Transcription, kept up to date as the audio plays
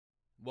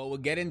Well, we're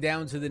getting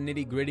down to the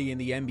nitty-gritty in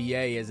the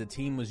NBA as a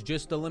team was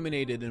just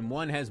eliminated and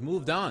one has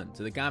moved on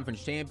to the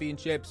conference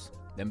championships,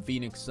 them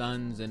Phoenix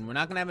Suns, and we're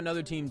not going to have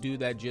another team do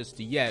that just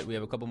yet. We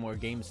have a couple more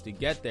games to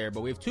get there,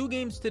 but we have two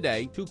games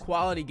today, two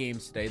quality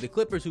games today. The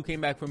Clippers, who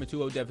came back from a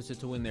 2-0 deficit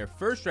to win their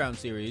first round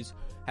series,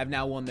 have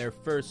now won their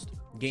first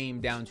game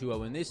down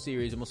 2-0 in this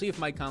series, and we'll see if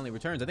Mike Conley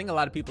returns. I think a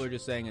lot of people are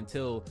just saying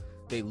until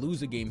they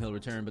lose a game, he'll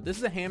return, but this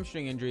is a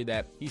hamstring injury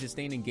that he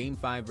sustained in Game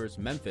 5 versus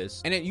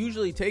Memphis, and it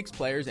usually takes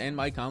players and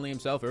Mike Conley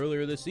himself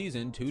earlier this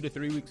season 2 to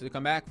 3 weeks to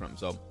come back from.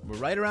 So we're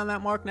right around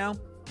that mark now.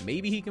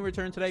 Maybe he can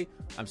return today.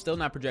 I'm still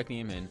not projecting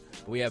him in.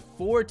 But we have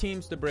 4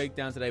 teams to break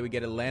down today. We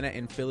get Atlanta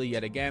and Philly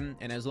yet again,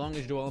 and as long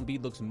as Joel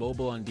Embiid looks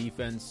mobile on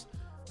defense,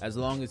 as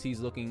long as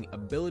he's looking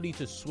ability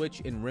to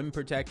switch and rim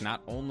protect,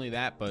 not only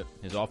that, but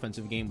his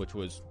offensive game, which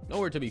was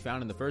nowhere to be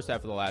found in the first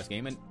half of the last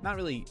game, and not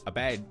really a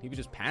bad, he was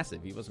just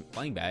passive. He wasn't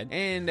playing bad,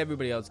 and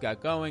everybody else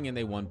got going, and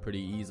they won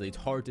pretty easily. It's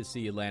hard to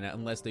see Atlanta,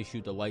 unless they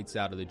shoot the lights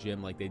out of the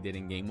gym like they did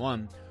in Game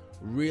 1,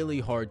 really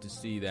hard to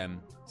see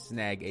them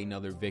snag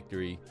another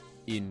victory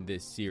in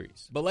this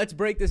series. But let's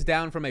break this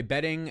down from a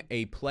betting,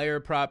 a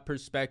player prop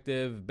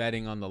perspective,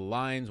 betting on the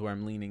lines where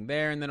I'm leaning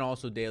there, and then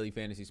also daily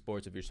fantasy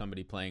sports if you're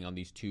somebody playing on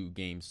these 2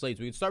 game slates.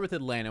 We can start with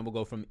Atlanta. We'll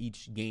go from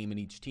each game and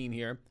each team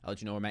here. I'll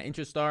let you know where my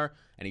interests are,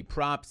 any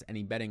props,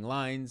 any betting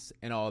lines,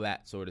 and all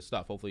that sort of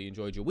stuff. Hopefully you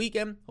enjoyed your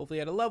weekend. Hopefully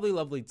you had a lovely,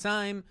 lovely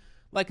time.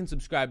 Like and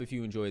subscribe if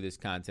you enjoy this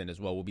content as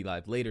well. We'll be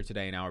live later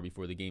today, an hour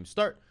before the games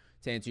start,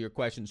 to answer your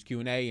questions,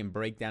 Q&A, and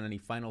break down any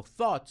final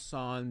thoughts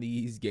on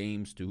these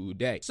games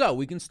today. So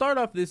we can start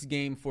off this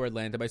game for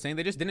Atlanta by saying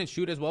they just didn't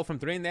shoot as well from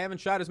 3, and they haven't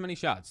shot as many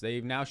shots.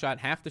 They've now shot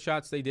half the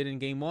shots they did in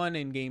Game 1.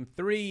 In Game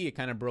 3, it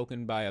kind of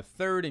broken by a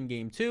third in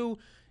Game 2.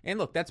 And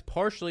look, that's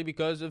partially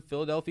because of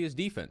Philadelphia's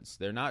defense.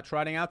 They're not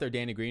trotting out their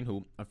Danny Green,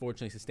 who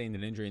unfortunately sustained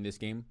an injury in this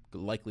game,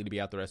 likely to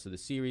be out the rest of the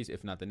series,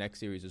 if not the next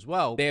series as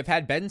well. They have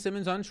had Ben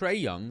Simmons on Trae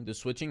Young. The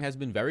switching has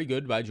been very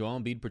good by Joel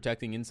Embiid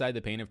protecting inside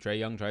the paint if Trae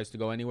Young tries to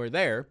go anywhere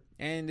there.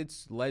 And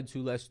it's led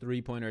to less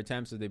three-pointer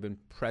attempts as they've been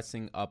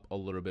pressing up a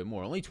little bit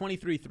more. Only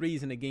 23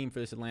 threes in a game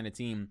for this Atlanta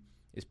team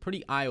is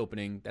pretty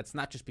eye-opening. That's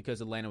not just because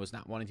Atlanta was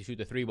not wanting to shoot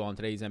the 3-ball in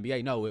today's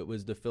NBA. No, it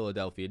was the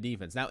Philadelphia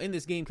defense. Now, in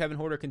this game, Kevin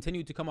Huerter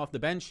continued to come off the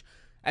bench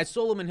as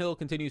Solomon Hill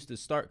continues to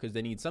start because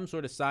they need some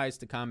sort of size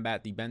to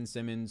combat the Ben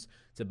Simmons,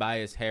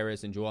 Tobias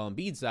Harris, and Joel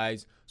Embiid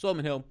size.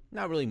 Solomon Hill,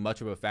 not really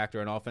much of a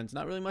factor on offense,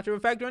 not really much of a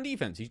factor on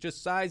defense. He's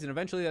just size, and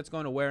eventually that's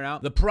going to wear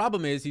out. The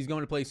problem is he's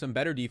going to play some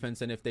better defense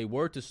than if they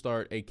were to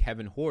start a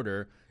Kevin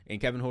Huerter. And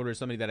Kevin Huerter is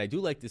somebody that I do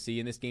like to see.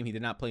 In this game, he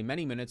did not play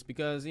many minutes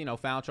because,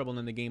 foul trouble, and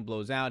then the game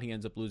blows out. He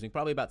ends up losing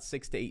probably about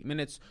 6 to 8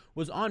 minutes.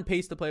 Was on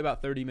pace to play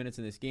about 30 minutes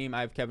in this game.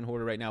 I have Kevin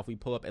Huerter right now. If we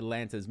pull up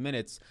Atlanta's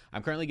minutes,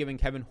 I'm currently giving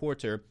Kevin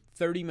Huerter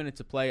 30 minutes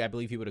to play. I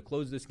believe he would have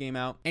closed this game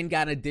out and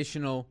got an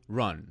additional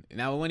run.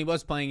 Now, when he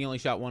was playing, he only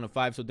shot 1 of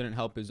 5, so it didn't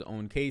help his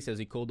own case as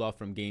he cooled off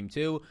from Game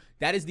 2.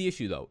 That is the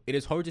issue, though. It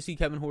is hard to see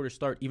Kevin Huerter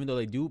start, even though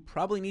they do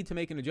probably need to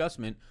make an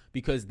adjustment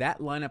because that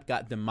lineup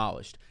got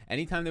demolished.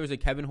 Anytime there was a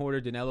Kevin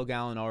Huerter, Danilo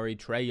Gallinari,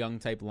 Trae Young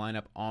type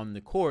lineup on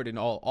the court, an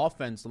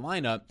all-offense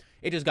lineup,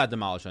 it just got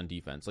demolished on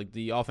defense. Like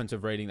the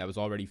offensive rating that was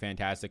already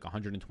fantastic,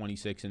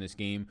 126 in this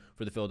game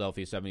for the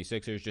Philadelphia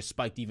 76ers, just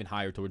spiked even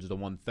higher towards the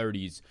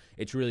 130s.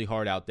 It's really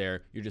hard out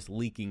there. You're just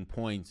leaking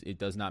points. It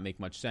does not make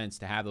much sense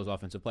to have those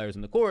offensive players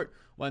in the court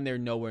when they're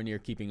nowhere near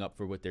keeping up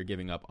for what they're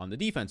giving up on the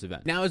defensive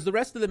end. Now, as the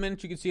rest of the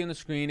minutes you can see on the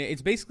screen,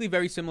 it's basically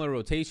very similar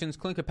rotations.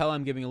 Clint Capella,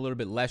 I'm giving a little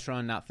bit less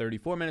run, not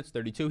 34 minutes,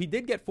 32. He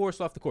did get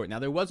forced off the court. Now,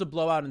 there was a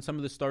blowout and some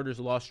of the starters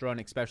lost run,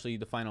 especially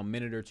the final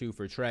minute or two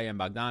for Trae and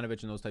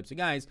Bogdanovich and those types of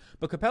guys.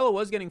 But Capella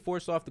was getting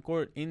forced off the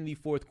court in the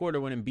fourth quarter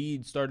when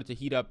Embiid started to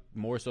heat up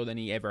more so than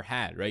he ever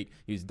had, right?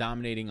 He was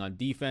dominating on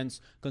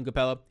defense. Clint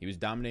Capella, he was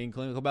dominating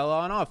Clint Capella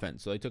on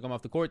offense. So they took him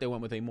off the court. They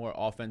went with a more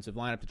offensive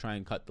lineup to try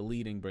and cut the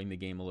lead and bring the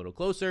game a little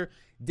closer.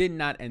 Did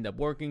not end up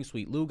working.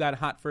 Sweet Lou got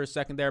hot for a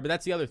second there, but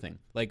that's the other thing.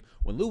 Like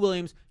when Lou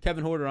Williams,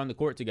 Kevin Huerter on the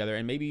court together,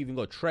 and maybe even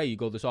go Trae, you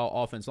go this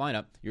all offense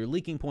lineup, you're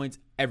leaking points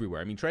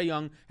everywhere. I mean, Trae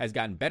Young has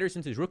gotten better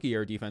since his rookie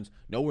year defense,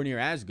 nowhere near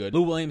as good.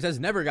 Lou Williams has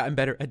never gotten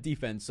better at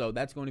defense, so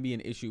that's going to be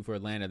an issue for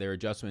Atlanta. Their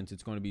adjustments,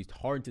 it's going to be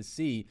hard to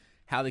see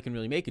how they can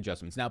really make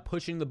adjustments. Now,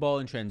 pushing the ball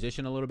in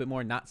transition a little bit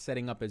more, not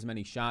setting up as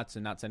many shots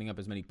and not setting up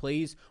as many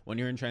plays. When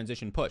you're in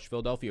transition, push.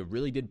 Philadelphia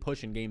really did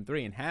push in Game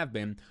 3 and have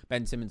been.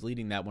 Ben Simmons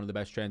leading that, one of the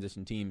best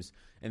transition teams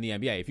in the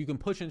NBA. If you can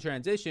push in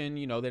transition,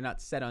 they're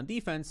not set on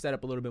defense, set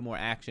up a little bit more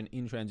action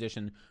in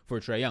transition for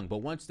Trae Young.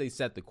 But once they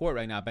set the court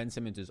right now, Ben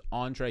Simmons is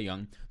on Trae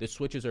Young. The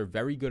switches are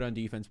very good on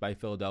defense by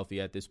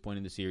Philadelphia at this point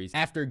in the series,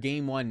 after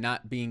Game 1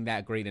 not being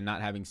that great and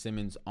not having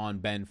Simmons on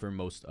Ben for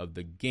most of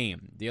the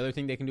game. The other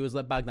thing they can do is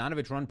let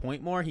Bogdanovich run point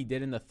point more. He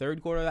did in the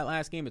third quarter of that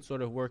last game. It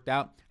sort of worked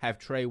out. Have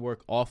Trey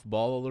work off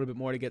ball a little bit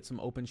more to get some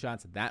open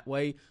shots that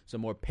way.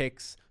 Some more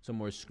picks, some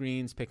more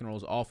screens, pick and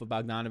rolls off of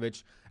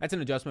Bogdanovic. That's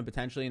an adjustment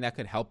potentially, and that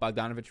could help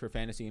Bogdanovic for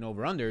fantasy and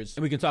over-unders.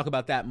 And we can talk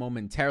about that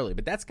momentarily.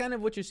 But that's kind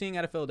of what you're seeing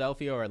out of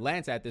Philadelphia or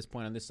Atlanta at this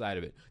point on this side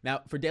of it.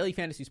 Now, for daily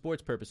fantasy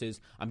sports purposes,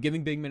 I'm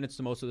giving big minutes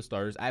to most of the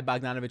starters. I have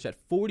Bogdanovic at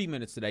 40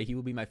 minutes today. He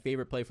will be my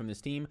favorite play from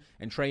this team,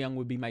 and Trae Young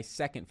would be my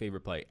second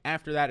favorite play.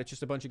 After that, it's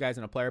just a bunch of guys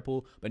in a player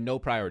pool, but no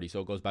priority.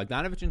 So it goes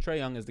Bogdanovic and Trae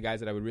Young as the guys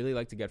that I would really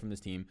like to get from this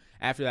team.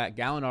 After that,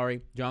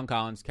 Gallinari, John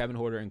Collins, Kevin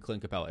Huerter, and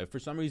Clint Capella. If for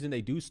some reason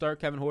they do start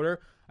Kevin Huerter,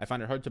 I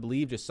find it hard to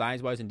believe just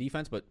size-wise in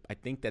defense, but I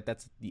think that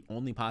that's the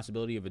only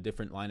possibility of a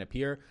different lineup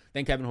here.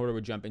 Then Kevin Huerter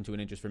would jump into an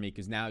interest for me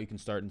because now you can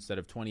start instead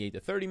of 28 to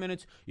 30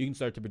 minutes, you can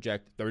start to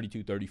project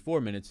 32,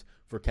 34 minutes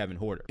for Kevin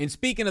Huerter. And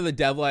speaking of the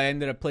devil, I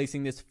ended up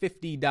placing this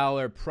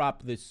 $50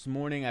 prop this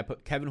morning. I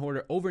put Kevin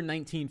Huerter over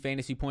 19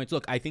 fantasy points.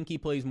 Look, I think he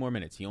plays more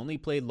minutes. He only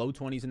played low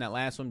 20s in that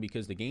last one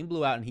because the game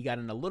blew out and he got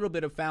in a little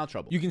bit of foul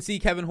trouble. You can see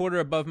Kevin Huerter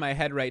above my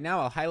head right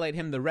now. I'll highlight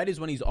him. The red is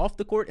when he's off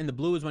the court and the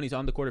blue is when he's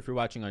on the court if you're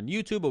watching on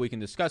YouTube, but we can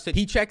discuss it.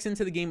 He checks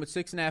into the game with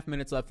 6.5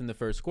 minutes left in the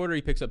first quarter.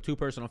 He picks up 2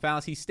 personal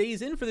fouls. He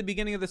stays in for the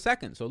beginning of the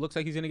second, so it looks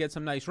like he's going to get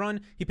some nice run.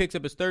 He picks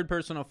up his 3rd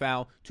personal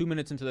foul 2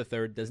 minutes into the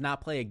third, does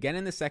not play again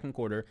in the second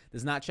quarter,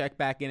 does not check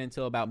back in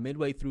until about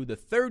midway through the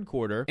third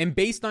quarter, and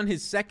based on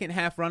his second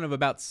half run of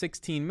about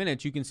 16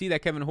 minutes, you can see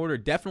that Kevin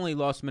Huerter definitely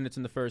lost minutes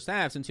in the first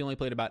half since he only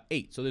played about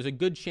 8, so there's a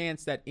good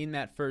chance that in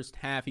that first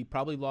half, he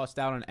probably lost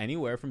out on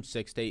anywhere from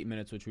 6 to 8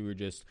 minutes, which we were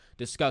just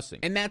discussing,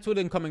 and that's with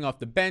him coming off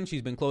the bench.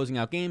 He's been closing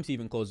out games. He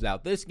even closed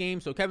out this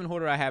game, so Kevin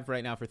Huerter I have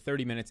right now for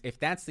 30 minutes. If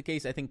that's the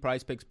case, I think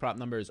Prize Picks prop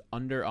number is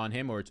under on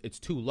him, or it's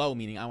too low,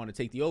 meaning I want to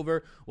take the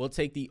over. We'll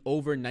take the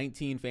over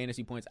 19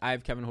 fantasy points. I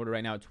have Kevin Huerter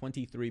right now at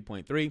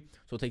 23.3, so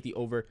we'll take the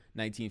over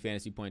 19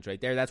 fantasy points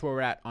right there. That's where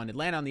we're at on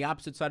Atlanta. On the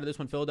opposite side of this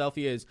one,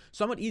 Philadelphia is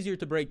somewhat easier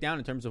to break down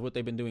in terms of what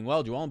they've been doing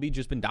well. Joel Embiid's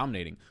just been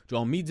dominating.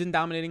 Joel Embiid's been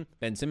dominating.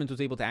 Ben Simmons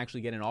was able to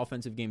actually get an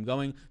offensive game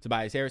going.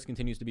 Tobias Harris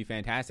continues to be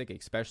fantastic,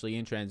 especially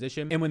in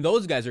transition. And when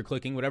those guys are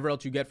clicking, whatever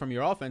else you get from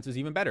your offense is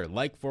even better,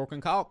 like Fork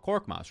and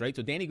Korkmaz, right?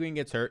 So Danny Green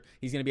gets hurt.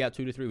 He's going to be out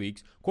 2 to 3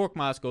 weeks.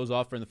 Korkmaz goes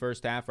off for in the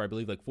first half for, I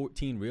believe, like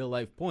 14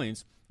 real-life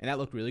points, and that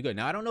looked really good.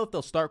 Now, I don't know if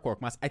they'll start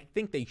Korkmaz. I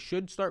think they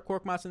should start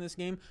Korkmaz in this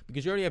game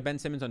because you already have Ben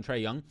Simmons on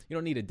Trae Young. You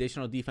don't need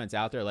additional defense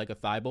out there like a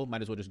Thibault.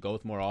 Might as well just go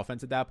with more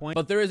offense at that point.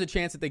 But there is a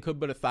chance that they could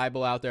put a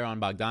Thibault out there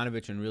on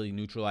Bogdanovic and really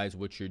neutralize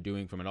what you're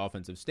doing from an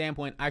offensive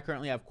standpoint. I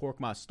currently have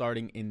Korkmaz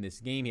starting in this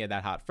game. He had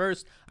that hot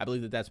first. I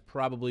believe that that's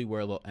probably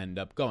where they'll end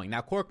up going. Now,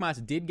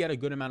 Korkmaz did get a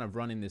good amount of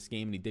run in this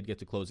game, and he did get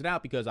to close it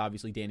out because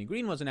obviously Danny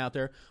Green wasn't out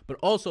there, but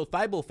also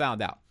Thibault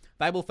fouled out.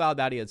 Thibault fouled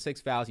out. He had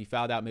 6 fouls. He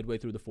fouled out midway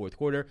through the fourth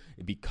quarter.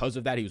 Because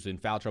of that, he was in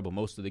foul trouble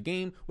most of the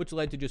game, which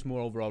led to just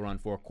more overall run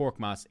for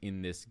Korkmaz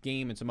in this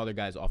game and some other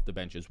guys off the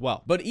bench as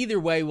well. But either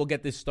way, we'll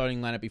get this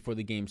starting lineup before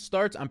the game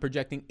starts. I'm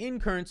projecting in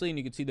currently, and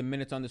you can see the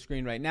minutes on the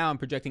screen right now. I'm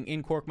projecting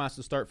in Korkmaz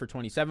to start for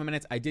 27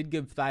 minutes. I did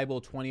give Thibault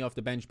 20 off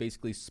the bench,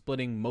 basically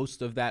splitting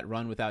most of that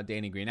run without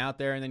Danny Green out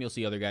there, and then you'll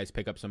see other guys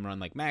pick up some run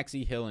like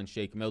Maxey, Hill, and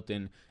Shake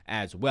Milton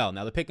as well.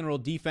 Now, the pick and roll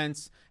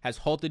defense has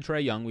halted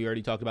Trae Young. We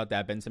already talked about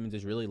that. Ben Simmons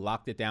has really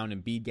locked it down,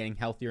 and Embiid getting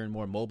healthier and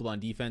more mobile on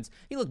defense.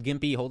 He looked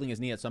gimpy, holding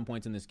his knee at some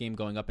points in this game,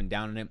 going up and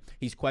down in it.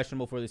 He's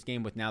questionable for this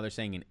game with now they're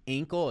saying an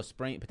ankle, a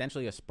sprain,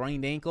 potentially a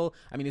sprained ankle.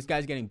 I mean, this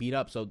guy's getting beat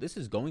up, so this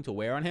is going to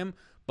wear on him.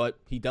 But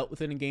he dealt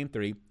with it in Game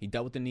 3. He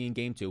dealt with the knee in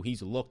Game 2.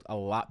 He's looked a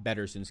lot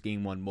better since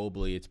Game 1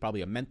 mobily. It's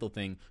probably a mental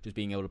thing, just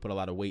being able to put a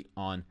lot of weight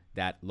on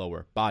that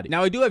lower body.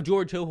 Now, I do have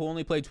George Hill, who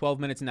only played 12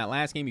 minutes in that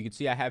last game. You can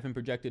see I have him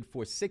projected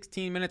for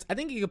 16 minutes. I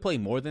think he could play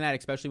more than that,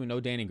 especially with no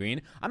Danny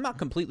Green. I'm not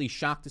completely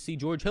shocked to see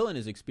George Hill and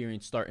his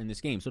experience start in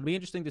this game. So it'll be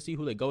interesting to see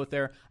who they go with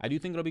there. I do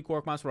think it'll be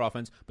Korkmaz for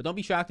offense, but don't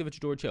be shocked if it's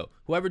George Hill.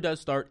 Whoever does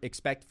start,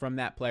 expect from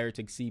that player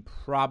to see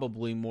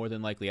probably more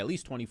than likely at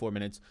least 24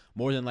 minutes,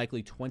 more than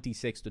likely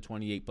 26 to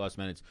 28 plus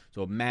minutes.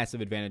 So a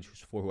massive advantage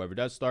for whoever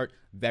does start.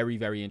 Very,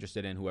 very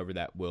interested in whoever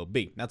that will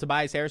be. Now,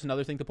 Tobias Harris,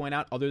 another thing to point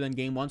out other than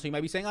Game 1. So you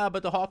might be saying,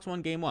 but the Hawks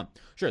won Game 1.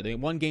 Sure, they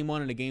won Game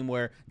 1 in a game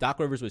where Doc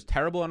Rivers was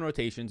terrible on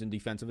rotations and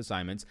defensive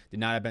assignments, did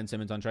not have Ben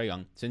Simmons on Trae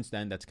Young. Since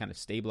then, that's kind of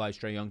stabilized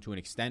Trae Young to an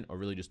extent, or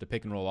really just a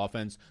pick-and-roll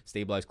offense,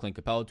 stabilized Clint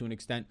Capella to an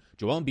extent.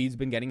 Joel Embiid's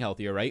been getting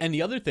healthier, right? And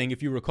the other thing,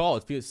 if you recall,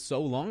 it feels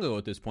so long ago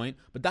at this point,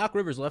 but Doc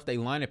Rivers left a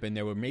lineup in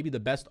there where maybe the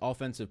best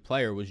offensive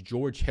player was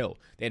George Hill.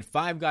 They had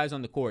 5 guys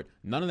on the court,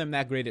 none of them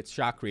that great at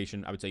shot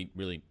creation. I would say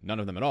really none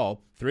of them at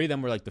all. 3 of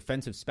them were like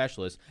defensive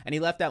specialists, and he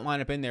left that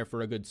lineup in there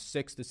for a good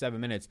 6 to 7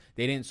 minutes.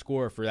 They didn't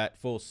score for that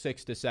full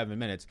 6 to 7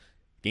 minutes.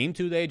 Game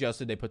 2, they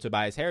adjusted. They put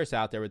Tobias Harris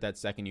out there with that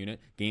second unit.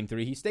 Game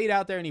 3, he stayed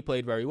out there and he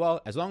played very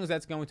well. As long as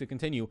that's going to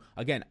continue,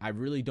 again, I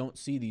really don't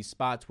see these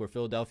spots where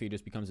Philadelphia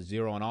just becomes a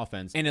zero on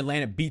offense and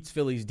Atlanta beats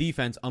Philly's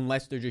defense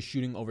unless they're just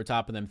shooting over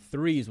top of them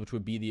threes, which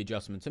would be the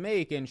adjustment to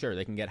make. And sure,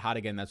 they can get hot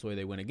again. That's the way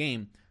they win a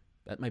game.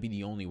 That might be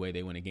the only way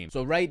they win a game.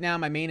 So right now,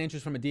 my main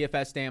interest from a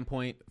DFS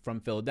standpoint from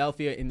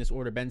Philadelphia in this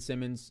order: Ben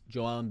Simmons,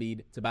 Joel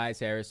Embiid, Tobias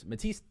Harris,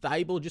 Matisse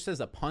Thybulle just as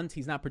a punt.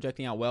 He's not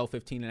projecting out well,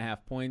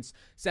 15.5 points.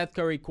 Seth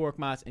Curry,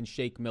 Korkmaz, and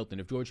Shake Milton.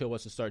 If George Hill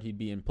was to start, he'd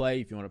be in play.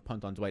 If you want to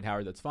punt on Dwight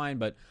Howard, that's fine,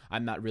 but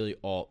I'm not really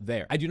all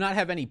there. I do not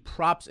have any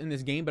props in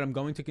this game, but I'm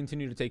going to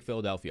continue to take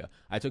Philadelphia.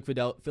 I took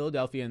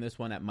Philadelphia in this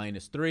one at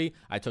 -3.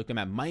 I took them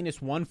at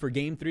 -1 for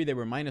game 3. They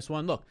were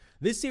 -1. Look,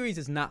 this series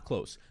is not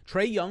close.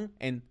 Trae Young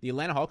and the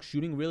Atlanta Hawks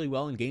shooting really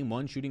well in game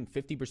 1, shooting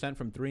 50%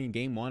 from 3 in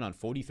game 1 on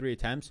 43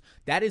 attempts.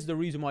 That is the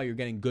reason why you're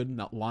getting good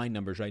line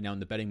numbers right now in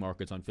the betting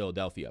markets on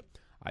Philadelphia.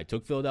 I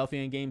took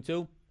Philadelphia in game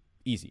 2.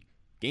 Easy.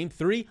 Game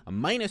 3, a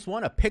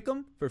 -1, a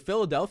pick'em for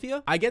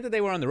Philadelphia. I get that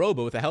they were on the road,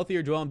 but with a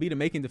healthier Joel Embiid and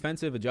making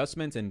defensive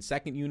adjustments and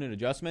second unit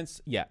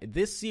adjustments, yeah,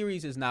 this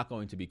series is not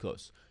going to be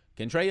close.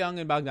 Can Trae Young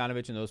and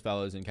Bogdanovich and those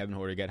fellas and Kevin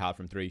Huerter get hot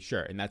from 3?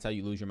 Sure, and that's how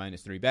you lose your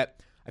 -3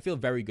 bet. I feel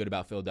very good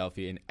about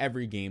Philadelphia in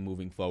every game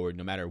moving forward,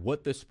 no matter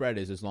what the spread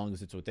is, as long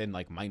as it's within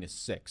like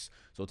 -6.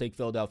 So we'll take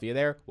Philadelphia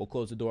there. We'll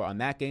close the door on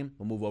that game.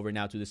 We'll move over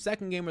now to the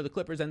second game where the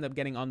Clippers end up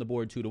getting on the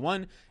board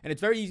 2-1. And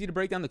it's very easy to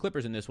break down the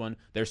Clippers in this one.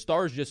 Their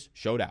stars just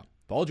showed out.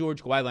 Paul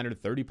George, Kawhi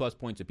Leonard, 30-plus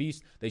points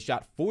apiece. They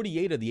shot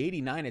 48 of the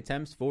 89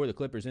 attempts for the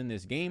Clippers in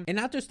this game. And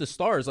not just the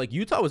stars. Like,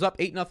 Utah was up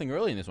 8-0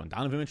 early in this one.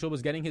 Donovan Mitchell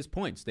was getting his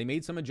points. They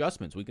made some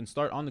adjustments. We can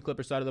start on the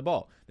Clippers side of the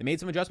ball. They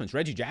made some adjustments.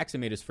 Reggie Jackson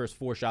made his first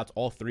 4 shots,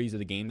 all threes of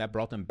the game. That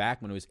brought them back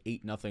when it was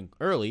 8-0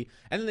 early.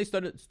 And then they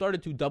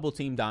started to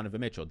double-team Donovan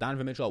Mitchell.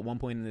 Donovan Mitchell at one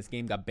point in this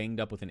game got banged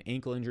up with an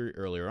ankle injury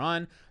earlier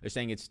on. They're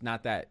saying it's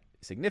not that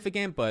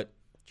significant, but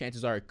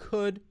chances are it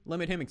could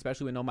limit him,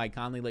 especially with no Mike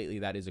Conley lately.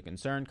 That is a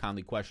concern.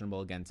 Conley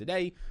questionable again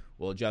today.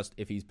 We'll adjust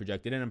if he's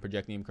projected in. I'm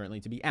projecting him currently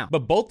to be out.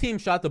 But both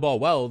teams shot the ball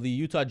well. The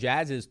Utah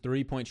Jazz's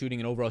 3-point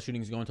shooting and overall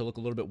shooting is going to look a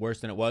little bit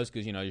worse than it was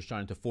because, you're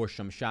trying to force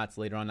some shots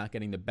later on, not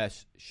getting the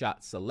best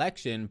shot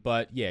selection.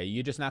 But, yeah,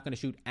 you're just not going to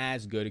shoot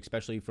as good,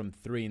 especially from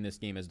 3 in this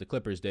game as the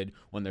Clippers did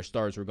when their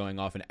stars were going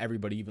off and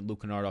everybody, even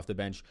Luke Kennard off the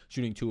bench,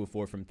 shooting 2 of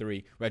 4 from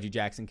 3. Reggie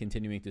Jackson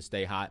continuing to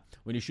stay hot.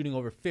 When you're shooting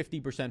over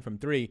 50% from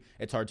 3,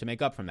 it's hard to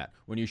make up from that.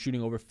 When you're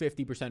shooting over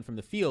 50% from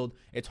the field,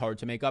 it's hard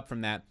to make up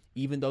from that.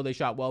 Even though they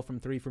shot well from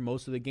 3 for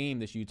most of the game,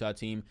 this Utah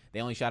team,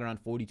 they only shot around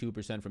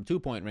 42% from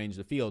 2-point range of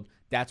the field.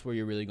 That's where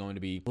you're really going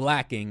to be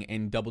lacking,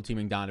 and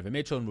double-teaming Donovan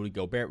Mitchell and Rudy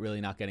Gobert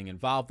really not getting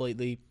involved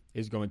lately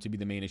is going to be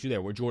the main issue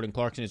there, where Jordan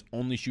Clarkson is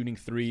only shooting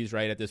threes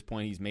right at this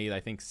point. He's made, I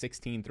think,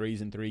 16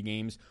 threes in 3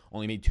 games,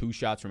 only made 2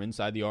 shots from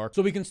inside the arc.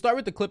 So we can start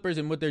with the Clippers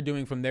and what they're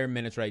doing from their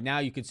minutes right now.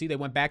 You can see they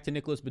went back to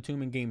Nicholas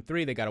Batum in game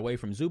 3. They got away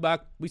from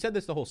Zubac. We said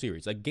this the whole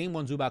series. Like, game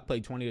 1, Zubac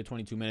played 20 to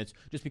 22 minutes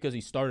just because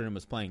he started and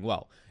was playing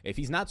well. If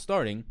he's not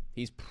starting,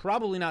 he's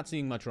probably not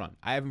seeing much run.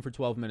 I have him for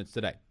 12 minutes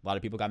today. A lot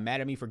of people got mad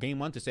at me for game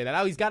 1 to say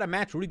that, he's got to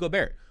match Rudy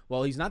Gobert.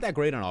 Well, he's not that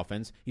great on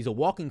offense. He's a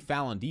walking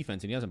foul on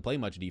defense, and he doesn't play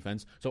much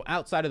defense. So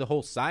outside of the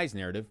whole size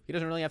narrative, he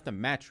doesn't really have to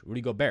match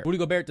Rudy Gobert. Rudy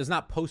Gobert does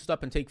not post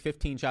up and take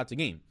 15 shots a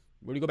game.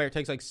 Rudy Gobert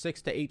takes like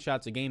 6 to 8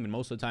 shots a game, and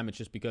most of the time it's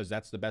just because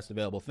that's the best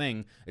available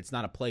thing. It's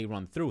not a play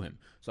run through him.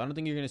 So I don't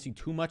think you're going to see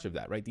too much of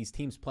that, right? These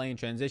teams play in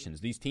transitions.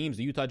 These teams,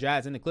 the Utah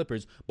Jazz and the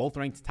Clippers, both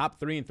ranked top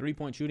 3 in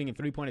 3-point shooting and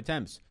 3-point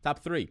attempts.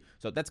 Top 3.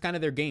 So that's kind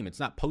of their game. It's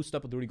not post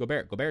up with Rudy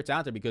Gobert. Gobert's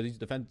out there because he's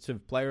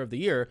Defensive Player of the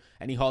Year,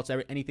 and he halts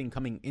anything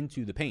coming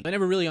into the paint. I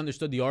never really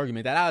understood the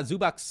argument that,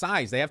 Zubac's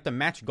size, they have to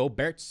match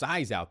Gobert's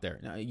size out there.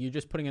 Now, you're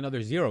just putting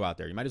another 0 out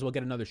there. You might as well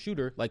get another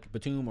shooter like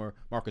Batum or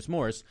Marcus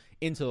Morris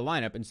into the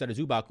lineup instead of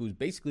Zubac, who's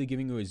basically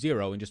giving you a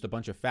 0 and just a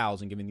bunch of fouls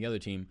and giving the other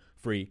team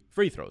free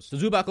throws. So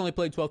Zubac only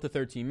played 12 to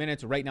 13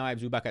 minutes. Right now I have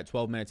Zubac at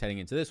 12 minutes heading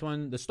into this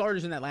one. The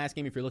starters in that last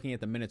game, if you're looking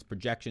at the minutes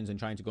projections and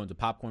trying to go into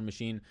popcorn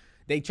machine,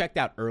 they checked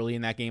out early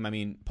in that game. I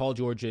mean, Paul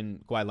George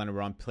and Kawhi Leonard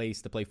were on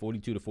pace to play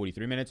 42 to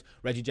 43 minutes.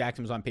 Reggie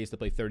Jackson was on pace to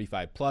play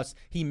 35 plus.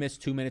 He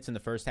missed 2 minutes in the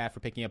first half for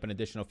picking up an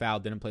additional foul.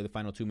 Didn't play the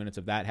final 2 minutes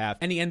of that half.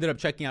 And he ended up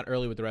checking out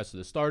early with the rest of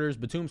the starters.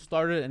 Batum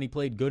started and he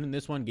played good in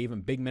this one, gave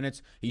him big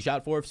minutes. He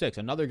shot 4 of 6.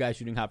 Another guy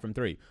shooting hot from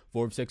 3.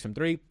 4 of 6 from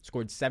 3.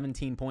 Scored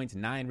 17 points,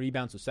 9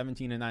 rebounds, so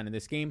 17 and 9 in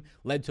this game.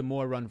 Led to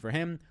more run for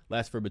him,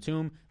 less for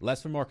Batum,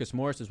 less for Marcus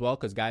Morris as well,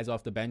 because guys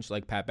off the bench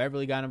like Pat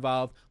Beverly got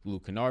involved.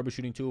 Luke Kennard was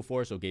shooting 2 of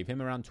 4, so gave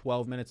him around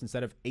 12 minutes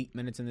instead of 8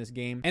 minutes in this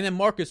game. And then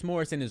Marcus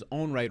Morris in his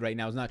own right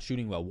now is not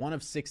shooting well. 1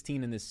 of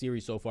 16 in this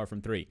series so far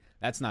from 3.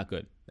 That's not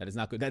good. That is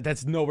not good.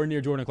 That's nowhere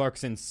near Jordan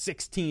Clarkson's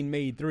 16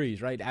 made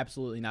threes, right?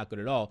 Absolutely not good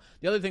at all.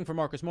 The other thing for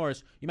Marcus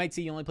Morris, you might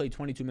see he only played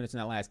 22 minutes in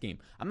that last game.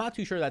 I'm not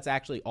too sure that's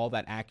actually all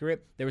that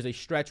accurate. There was a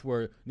stretch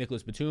where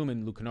Nicholas Batum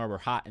and Luke Kennard were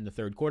hot in the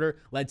third quarter,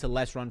 led to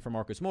less run for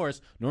Marcus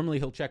Morris. Normally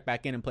he'll check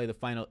back in and play the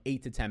final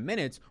 8 to 10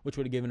 minutes, which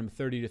would have given him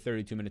 30 to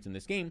 32 minutes in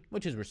this game,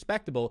 which is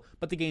respectable,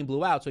 but the game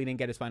blew out, so he didn't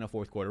get his final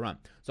fourth quarter run.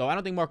 So I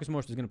don't think Marcus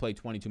Morris is going to play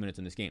 22 minutes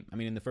in this game. I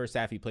mean, in the first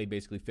half, he played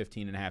basically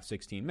 15 and a half,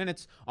 16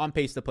 minutes, on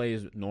pace to play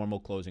his normal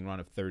closing run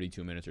of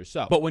 32 minutes or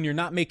so. But when you're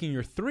not making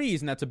your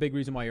threes, and that's a big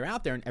reason why you're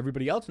out there, and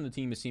everybody else on the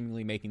team is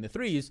seemingly making the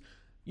threes,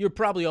 you're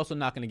probably also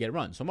not going to get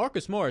run. So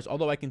Marcus Morris,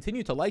 although I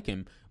continue to like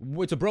him,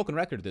 it's a broken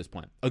record at this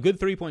point. A good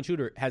three-point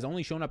shooter has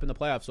only shown up in the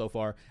playoffs so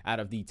far out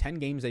of the 10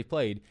 games they've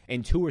played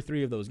in 2 or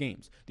 3 of those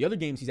games. The other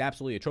games, he's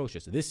absolutely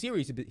atrocious. This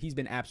series, he's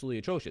been absolutely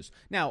atrocious.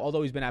 Now,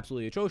 although he's been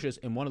absolutely atrocious,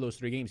 in one of those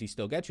 3 games, he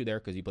still gets you there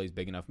because he plays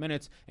big enough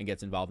minutes and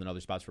gets involved in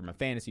other spots from a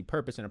fantasy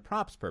purpose and a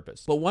props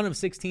purpose. But 1 of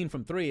 16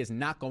 from 3 is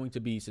not going to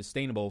be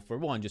sustainable for,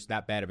 1, just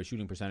that bad of a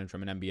shooting percentage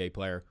from an NBA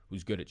player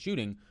who's good at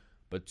shooting.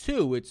 But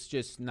 2, it's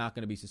just not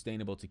going to be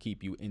sustainable to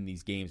keep you in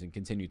these games and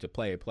continue to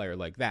play a player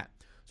like that.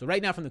 So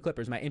right now from the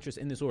Clippers, my interest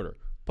in this order: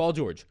 Paul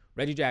George,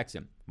 Reggie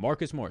Jackson,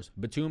 Marcus Morris,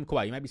 Batum,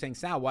 Kawhi. You might be saying,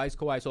 Sal, why is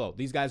Kawhi so low?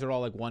 These guys are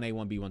all like 1A,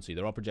 1B, 1C.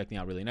 They're all projecting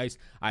out really nice.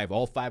 I have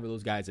all 5 of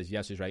those guys as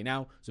yeses right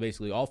now. So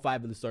basically all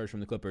 5 of the starters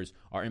from the Clippers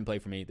are in play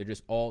for me. They're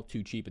just all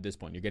too cheap at this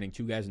point. You're getting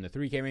 2 guys in the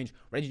 3K range.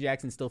 Reggie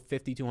Jackson's still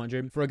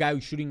 5,200. For a guy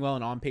who's shooting well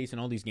and on pace in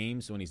all these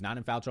games, so when he's not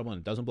in foul trouble and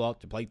it doesn't blow up,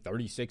 to play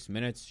 36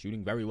 minutes,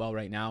 shooting very well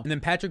right now. And then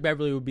Patrick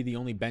Beverley would be the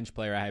only bench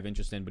player I have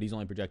interest in, but he's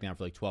only projecting out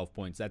for like 12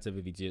 points. That's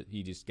if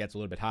he just gets a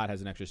little bit hot,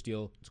 has an extra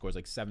steal, scores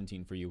like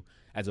 17 for you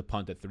as a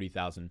punt at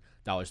 $3,000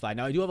 slide.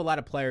 Now, I do have a lot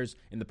of players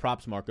in the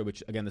props market,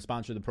 which, again, the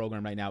sponsor of the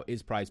program right now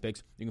is Prize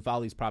Picks. You can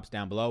follow these props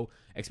down below,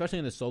 especially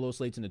in the solo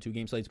slates and the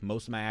 2-game slates.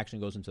 Most of my action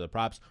goes into the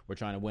props. We're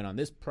trying to win on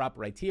this prop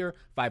right here,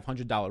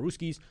 $500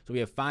 Rooskies. So we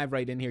have 5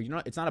 right in here.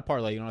 It's not a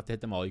parlay. You don't have to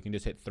hit them all. You can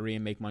just hit 3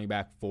 and make money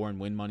back, 4 and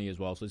win money as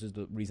well. So this is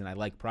the reason I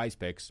like Prize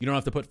Picks. You don't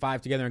have to put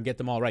 5 together and get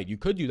them all right. You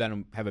could do that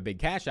and have a big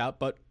cash out,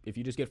 but if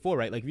you just get 4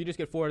 right, like if you just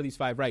get 4 out of these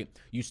 5 right,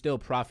 you still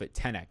profit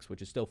 10x,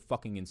 which is still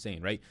fucking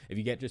insane, right? If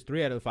you get just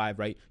 3 out of the 5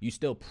 right, you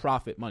still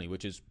profit money,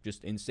 which is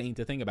just insane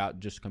to think about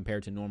just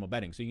compared to normal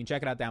betting. So you can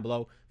check it out down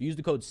below. If you use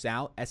the code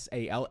SAL,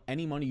 S-A-L,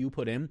 any money you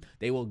put in,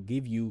 they will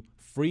give you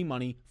free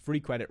money, free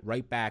credit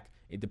right back,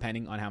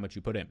 depending on how much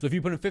you put in. So if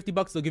you put in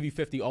 $50, they'll give you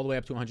 50 all the way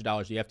up to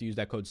 $100. You have to use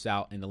that code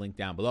SAL in the link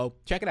down below.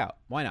 Check it out.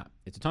 Why not?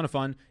 It's a ton of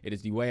fun. It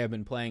is the way I've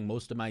been playing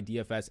most of my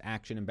DFS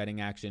action and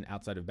betting action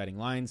outside of betting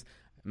lines.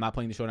 I'm not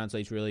playing the showdown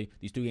slates really.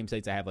 These 2-game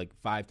slates, I have like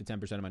 5 to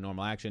 10% of my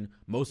normal action.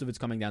 Most of it's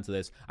coming down to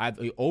this. I have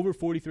over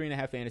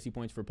 43.5 fantasy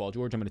points for Paul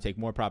George. I'm going to take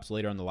more props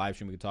later on the live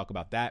stream. We can talk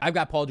about that. I've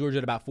got Paul George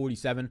at about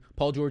 47.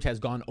 Paul George has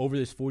gone over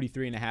this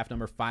 43.5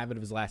 number 5 out of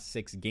his last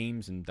 6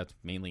 games, and that's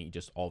mainly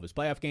just all of his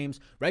playoff games.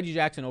 Reggie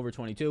Jackson over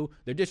 22.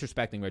 They're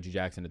disrespecting Reggie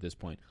Jackson at this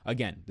point.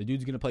 Again, the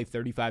dude's going to play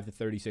 35 to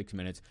 36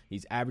 minutes.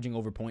 He's averaging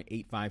over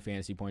 0.85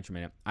 fantasy points per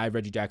minute. I have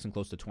Reggie Jackson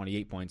close to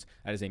 28 points.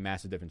 That is a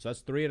massive difference. So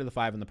that's 3 out of the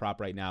 5 in the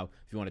prop right now.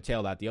 If you want to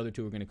tail that, the other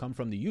 2 are going to come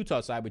from the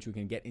Utah side, which we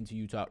can get into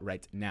Utah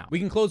right now. We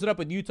can close it up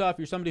with Utah. If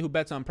you're somebody who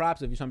bets on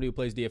props, if you're somebody who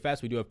plays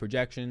DFS, we do have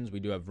projections, we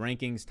do have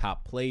rankings,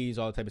 top plays,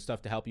 all that type of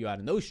stuff to help you out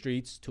in those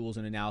streets, tools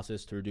and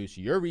analysis to reduce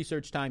your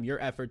research time, your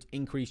efforts,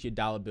 increase your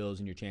dollar bills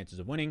and your chances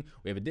of winning.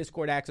 We have a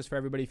Discord access for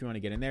everybody if you want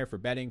to get in there for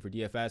betting, for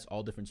DFS,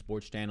 all different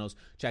sports channels.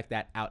 Check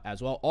that out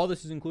as well. All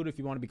this is included if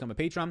you want to become a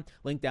patron.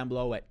 Link down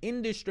below at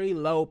industry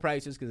low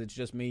prices, because it's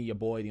just me, your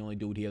boy, the only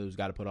dude here who's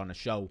got to put on a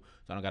show,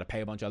 so I don't got to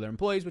pay a bunch of other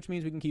employees, which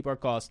means we can keep our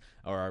costs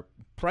or our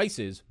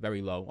prices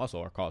very low.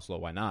 Also, our costs low.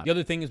 Why not? The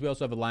other thing is we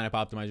also have a lineup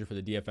optimizer for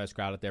the DFS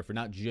crowd out there for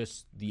not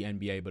just the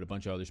NBA, but a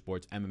bunch of other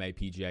sports, MMA,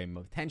 PGA,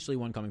 potentially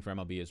one coming for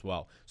MLB as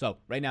well. So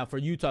right now for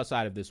Utah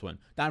side of this one,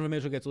 Donovan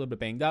Mitchell gets a little bit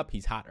banged up.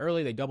 He's hot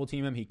early. They double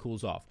team him. He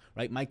cools off,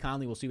 right? Mike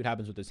Conley, we'll see what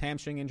happens with his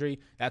hamstring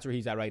injury. That's where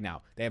he's at right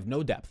now. They have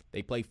no depth.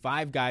 They play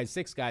 5 guys,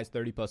 6 guys,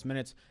 30 plus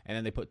minutes, and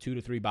then they put 2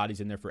 to 3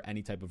 bodies in there for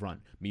any type of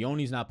run.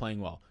 Mioni's not playing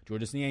well.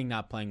 Georges Niang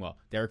not playing well.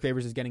 Derek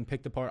Favors is getting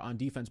picked apart on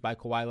defense by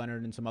Kawhi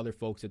Leonard and some other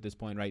folks at this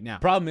point right now.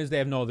 Problem is they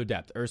have no other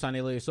depth. Ersan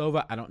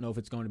Ilyasova, I don't know if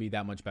it's going to be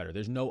that much better.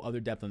 There's no other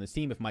depth on this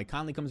team. If Mike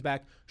Conley comes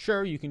back,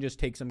 sure, you can just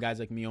take some guys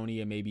like Mioni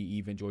and maybe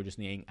even Georges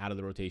Niang out of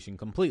the rotation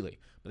completely.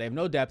 But they have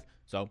no depth,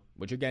 so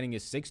what you're getting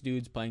is 6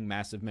 dudes playing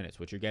massive minutes.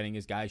 What you're getting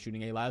is guys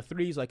shooting a lot of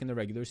threes like in the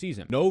regular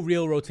season. No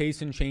real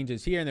rotation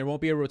changes here, and there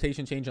won't be a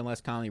rotation change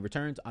unless Conley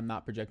returns. I'm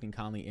not projecting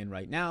Conley in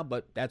right now,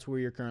 but that's where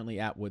you're currently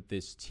at with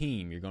this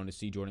team. You're going to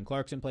see Jordan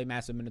Clarkson play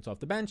massive minutes off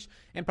the bench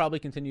and probably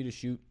continue to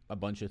shoot a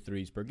bunch of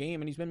threes per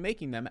game, and he's been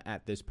making them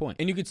at this point.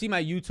 And you can see my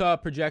Utah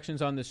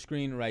projections on the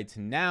screen right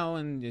now,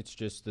 and it's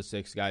just the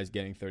 6 guys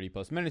getting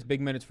 30-plus minutes. Big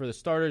minutes for the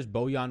starters,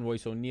 Bojan,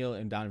 Royce O'Neal,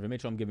 and Donovan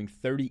Mitchell. I'm giving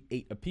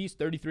 38 apiece,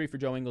 33 for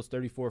Joe Ingles,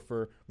 34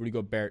 for Rudy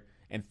Gobert,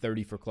 and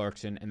 30 for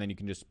Clarkson, and then you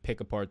can just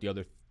pick apart the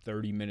other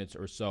 30 minutes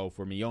or so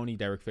for Mioni,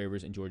 Derek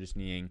Favors, and Georges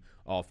Niang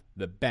off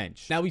the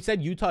bench. Now, we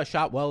said Utah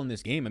shot well in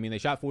this game. I mean, they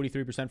shot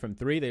 43% from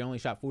 3. They only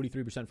shot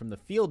 43% from the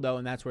field, though,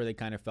 and that's where they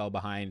kind of fell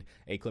behind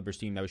a Clippers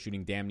team that was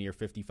shooting damn near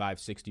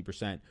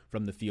 55-60%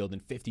 from the field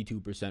and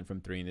 52%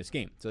 from 3 in this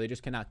game. So they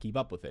just cannot keep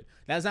up with it.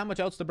 There's not much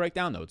else to break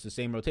down, though. It's the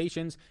same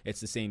rotations. It's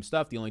the same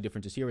stuff. The only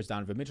difference is here is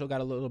Donovan Mitchell got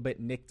a little bit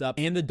nicked up,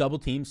 and the double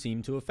team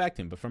seemed to affect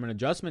him. But from an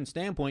adjustment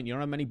standpoint, you don't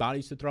have many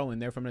bodies to throw in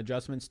there from an adjustment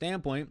adjustment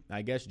standpoint,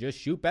 I guess just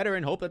shoot better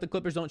and hope that the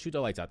Clippers don't shoot the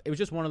lights out. It was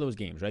just one of those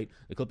games, right?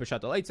 The Clippers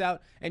shot the lights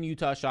out, and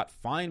Utah shot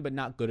fine, but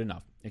not good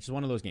enough. It's just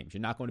one of those games.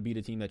 You're not going to beat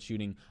a team that's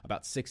shooting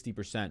about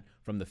 60%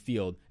 from the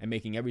field and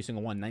making every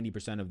single one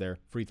 90% of their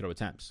free throw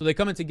attempts. So they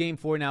come into game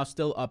 4 now,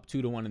 still up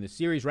 2-1 in the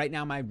series. Right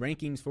now, my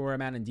rankings for where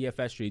I'm at in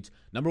DFS streets: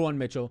 number 1,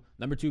 Mitchell;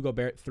 number 2,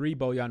 Gobert; 3,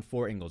 Bojan;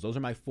 4, Ingles. Those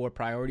are my 4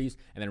 priorities.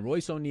 And then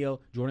Royce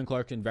O'Neal, Jordan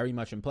Clarkson, very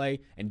much in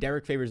play, and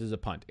Derek Favors is a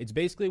punt. It's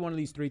basically one of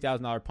these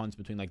 $3,000 punts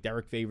between like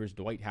Derek Favors,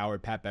 Dwight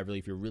Howard, Pat Beverly,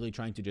 if you're really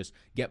trying to just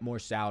get more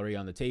salary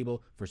on the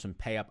table for some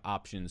pay-up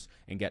options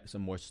and get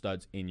some more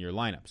studs in your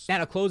lineups. Now,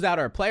 to close out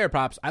our player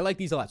props, I like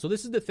these a lot. So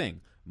this is the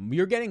thing.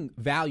 You're getting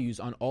values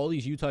on all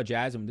these Utah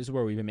Jazz, and this is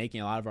where we've been making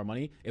a lot of our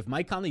money. If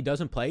Mike Conley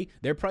doesn't play,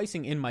 they're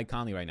pricing in Mike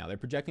Conley right now. They're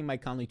projecting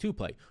Mike Conley to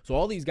play. So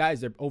all these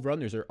guys, their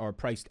over-unders are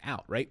priced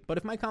out, right? But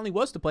if Mike Conley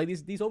was to play,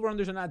 these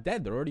over-unders are not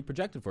dead. They're already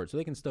projected for it, so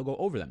they can still go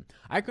over them.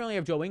 I currently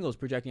have Joe Ingles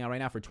projecting out right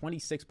now for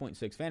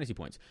 26.6 fantasy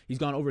points. He's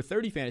gone over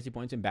 30 fantasy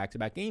points in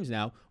back-to-back games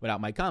now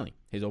without Mike Conley.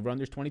 His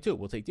over-under is 22.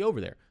 We'll take the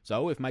over there.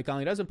 So if Mike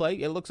Conley doesn't play,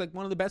 it looks like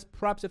one of the best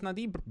props, if not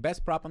the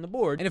best prop on the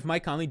board. And if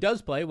Mike Conley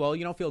does play, well,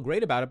 you don't feel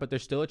great about it, but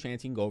there's still a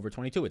chance he can go over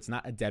 22. It's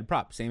not a dead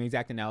prop. Same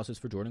exact analysis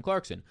for Jordan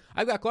Clarkson.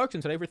 I've got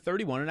Clarkson today for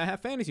 31.5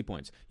 fantasy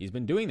points. He's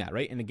been doing that,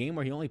 right? In a game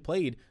where he only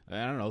played,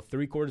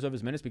 3/4 of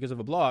his minutes because of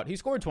a blowout, he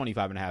scored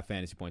 25.5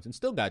 fantasy points and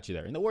still got you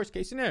there in the worst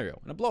case scenario,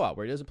 in a blowout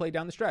where he doesn't play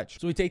down the stretch.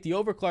 So we take the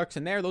over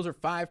Clarkson there. Those are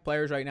 5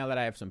 players right now that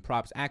I have some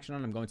props action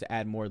on. I'm going to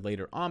add more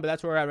later on, but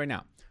that's where we're at right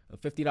now. A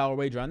 $50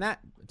 wager on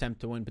that,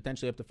 attempt to win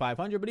potentially up to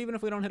 500, but even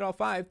if we don't hit all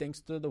 5, thanks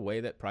to the way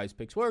that Prize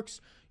Picks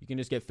works, you can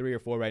just get 3 or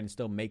 4 right and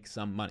still make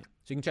some money.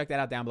 So you can check that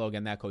out down below.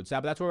 Again, that code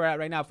SAB. But that's where we're at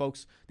right now,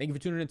 folks. Thank you for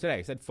tuning in today.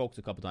 I said folks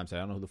a couple times today.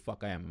 I don't know who the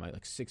fuck I am. Am I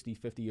like 60,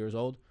 50 years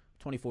old?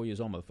 24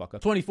 years old, motherfucker.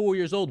 24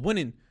 years old,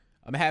 winning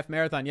a half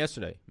marathon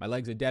yesterday. My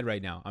legs are dead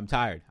right now. I'm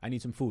tired. I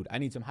need some food. I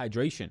need some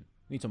hydration.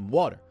 I need some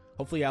water.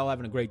 Hopefully y'all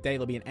having a great day.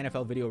 There'll be an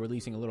NFL video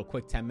releasing a little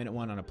quick 10-minute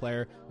one on a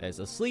player that is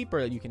asleep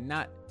or that you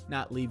cannot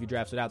leave your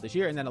drafts without this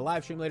year. And then a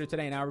live stream later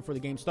today, an hour before the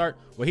game start.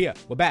 We're here.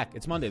 We're back.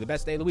 It's Monday, the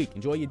best day of the week.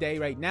 Enjoy your day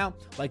right now.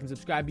 Like and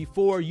subscribe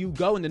before you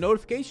go, and the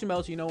notification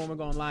bell so you know when we're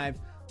going live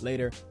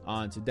later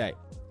on today.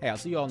 Hey, I'll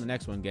see you all in the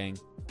next one, gang.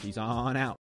 Peace on out.